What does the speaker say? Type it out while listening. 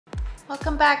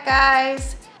Welcome back,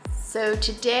 guys. So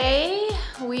today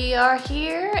we are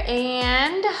here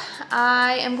and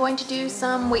I am going to do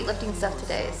some weightlifting stuff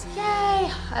today. So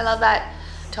yay! I love that.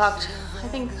 Talked, I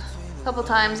think, a couple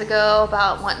times ago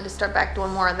about wanting to start back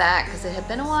doing more of that because it had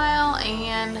been a while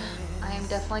and I am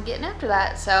definitely getting after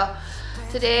that. So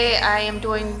today I am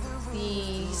doing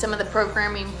some of the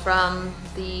programming from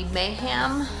the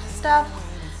Mayhem stuff.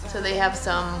 So they have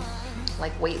some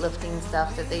like weightlifting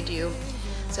stuff that they do.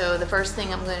 So the first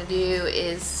thing I'm going to do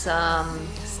is some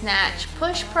snatch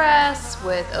push press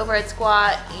with overhead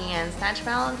squat and snatch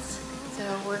balance. So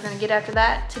we're going to get after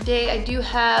that. Today I do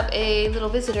have a little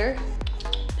visitor.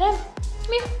 Pam,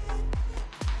 come here.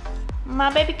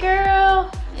 My baby girl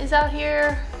is out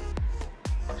here.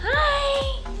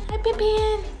 Hi, hi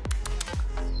Pimpin.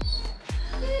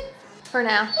 For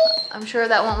now, I'm sure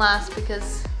that won't last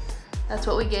because that's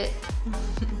what we get.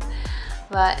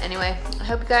 But anyway, I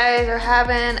hope you guys are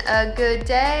having a good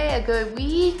day, a good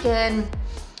week, and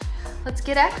let's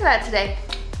get after that today.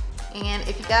 And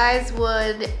if you guys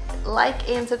would like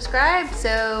and subscribe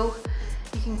so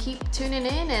you can keep tuning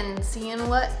in and seeing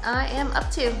what I am up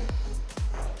to.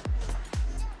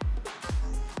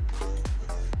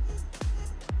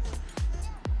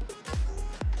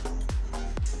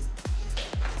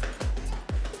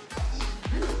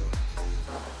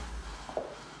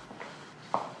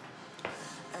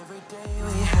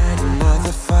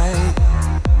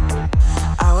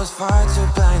 Far too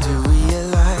blind to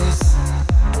realize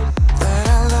that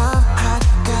our love had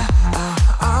got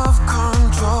out of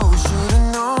control.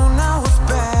 Should've known I was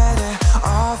better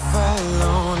off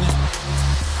alone.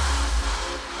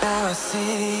 Now I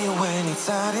see you when it's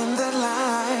out in the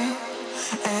light,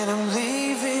 and I'm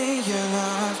leaving your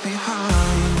love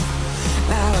behind.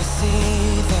 Now I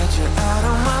see that you're out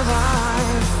of my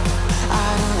life.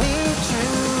 I don't need you.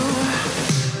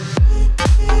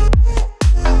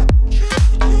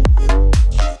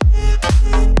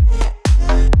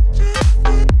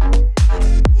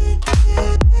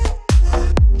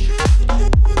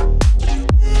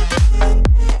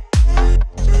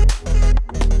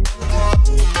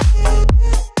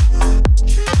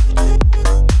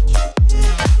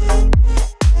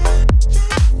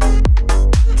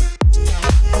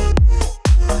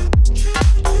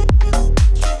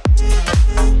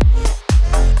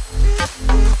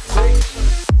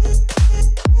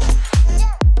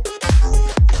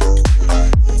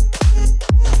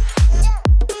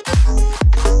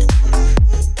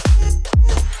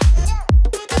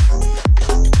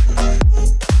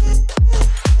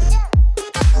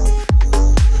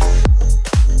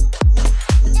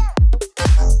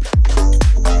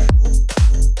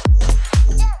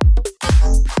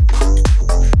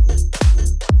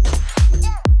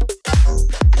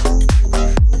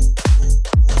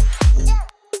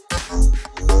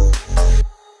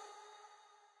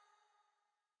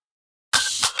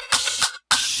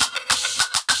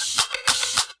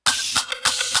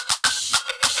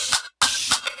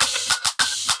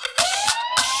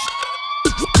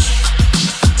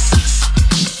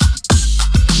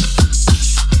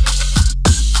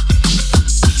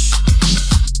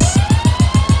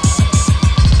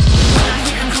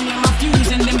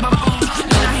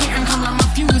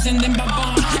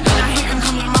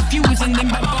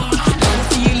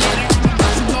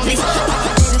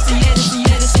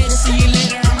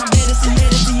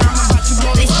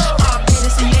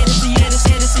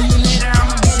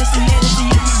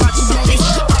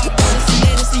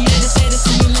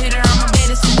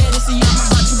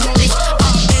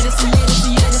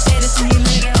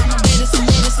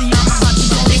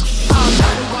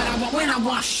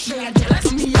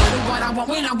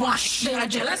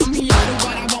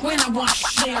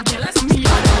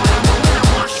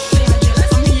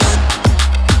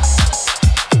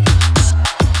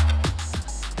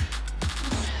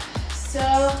 So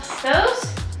those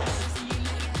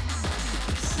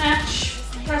snatch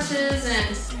presses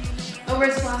and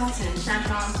overhead squats and snatch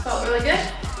balance felt really good.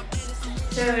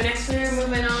 So next we're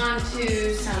moving on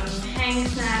to some hang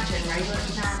snatch and regular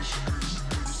snatch.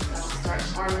 So I'll start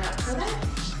warming up for that.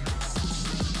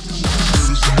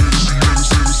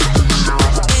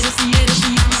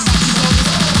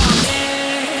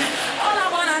 All I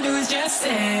wanna do is just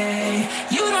say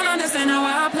you don't understand how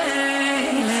I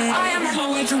play. I am on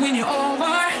my way to win you over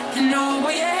and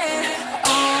over, yeah.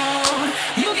 Oh,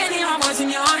 you can hear my voice in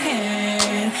your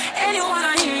head and you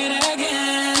wanna hear it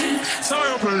again. So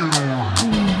I'll play it on.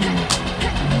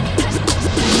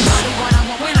 What I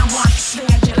want when I want, they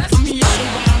are jealous of me.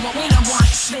 What I want when I want,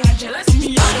 they are jealous of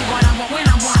me. What I want when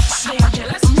I want, they are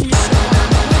jealous of me. What I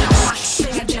want when I want,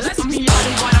 they are jealous of me.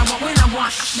 What I want when I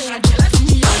want, they are jealous of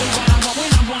me. What I want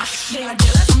when I want, they are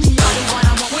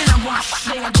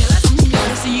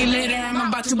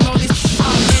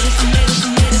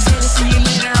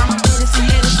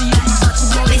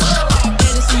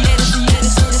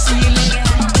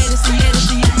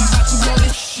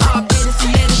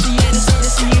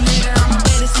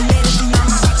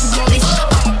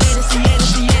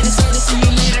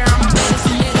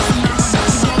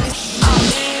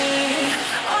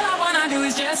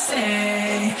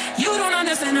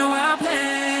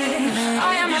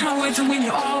with you when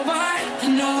you're over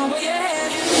and over, yeah.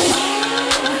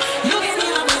 Oh, you can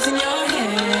hear my voice in your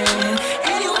head,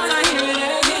 and you wanna hear it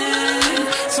again.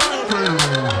 So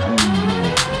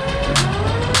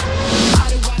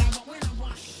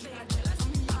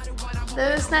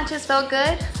those snatches felt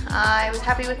good. I was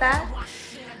happy with that.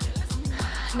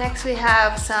 Next we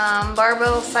have some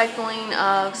barbell cycling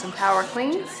of some power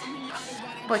cleans,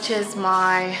 which is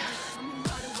my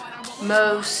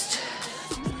most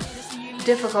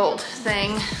difficult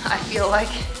thing. I feel like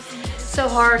so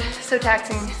hard, so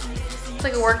taxing. It's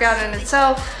like a workout in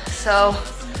itself, so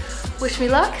wish me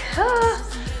luck.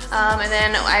 And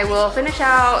then I will finish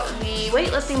out the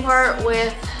weightlifting part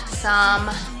with some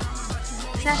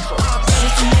snatch pulls.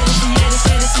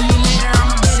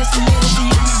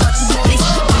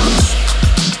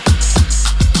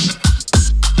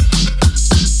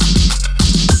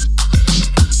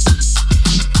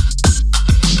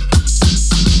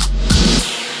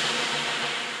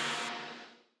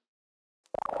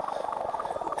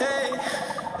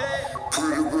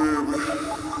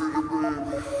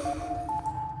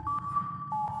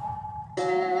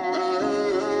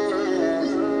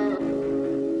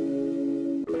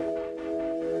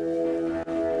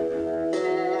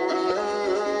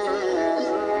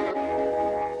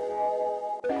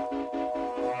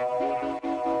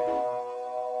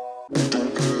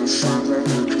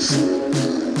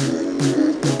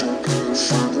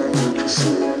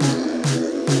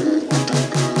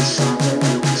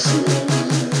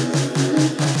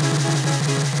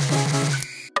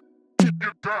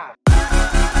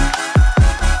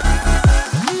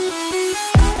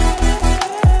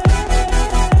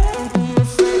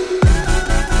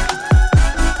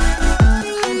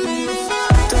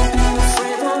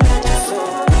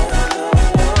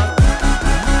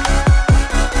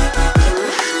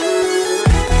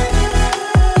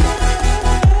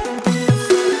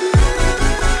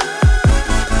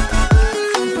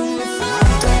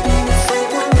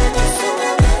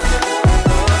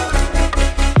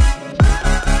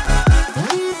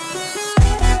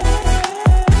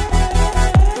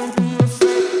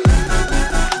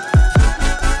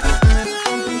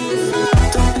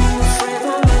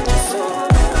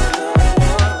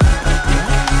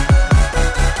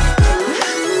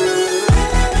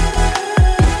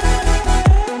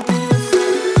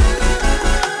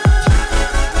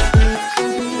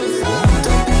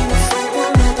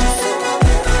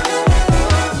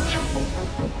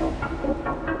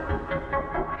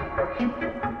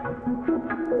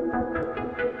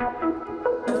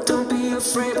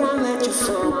 Afraid won't let you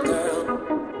fall, girl.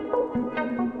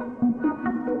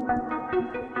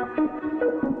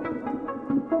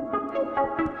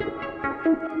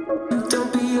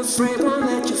 Don't be afraid, won't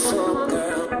let you fall,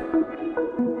 girl.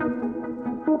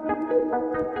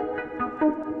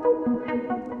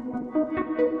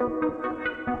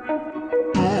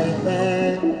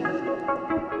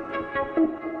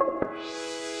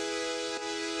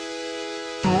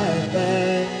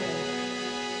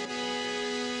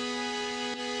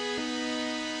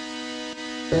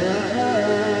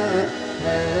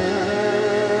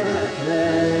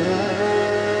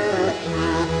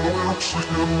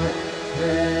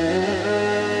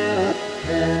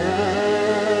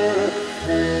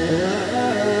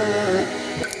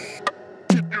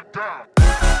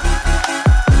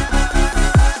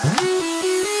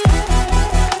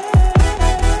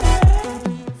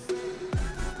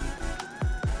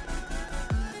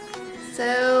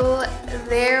 So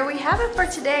there we have it for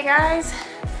today, guys.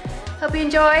 Hope you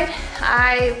enjoyed.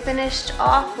 I finished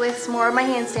off with some more of my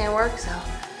handstand work, so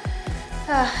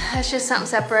that's just something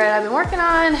separate I've been working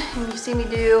on, and you see me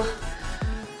do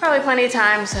probably plenty of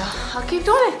times, so I'll keep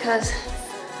doing it because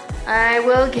I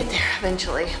will get there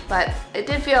eventually. But it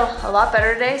did feel a lot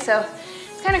better today, so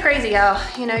it's kind of crazy how,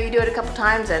 you know, you do it a couple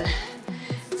times and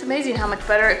it's amazing how much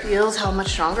better it feels, how much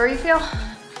stronger you feel.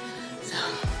 So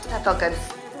that felt good.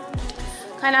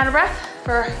 Kind of out of breath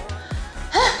for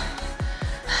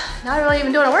not really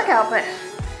even doing a workout, but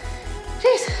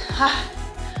jeez.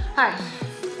 Hi.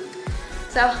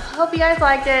 So hope you guys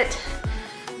liked it.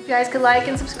 If you guys could like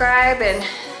and subscribe and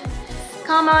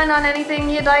comment on anything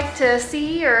you'd like to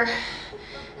see or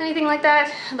anything like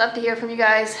that. I'd love to hear from you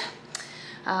guys.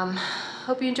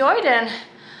 Hope you enjoyed, and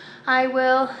I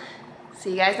will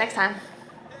see you guys next time.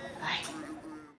 Bye.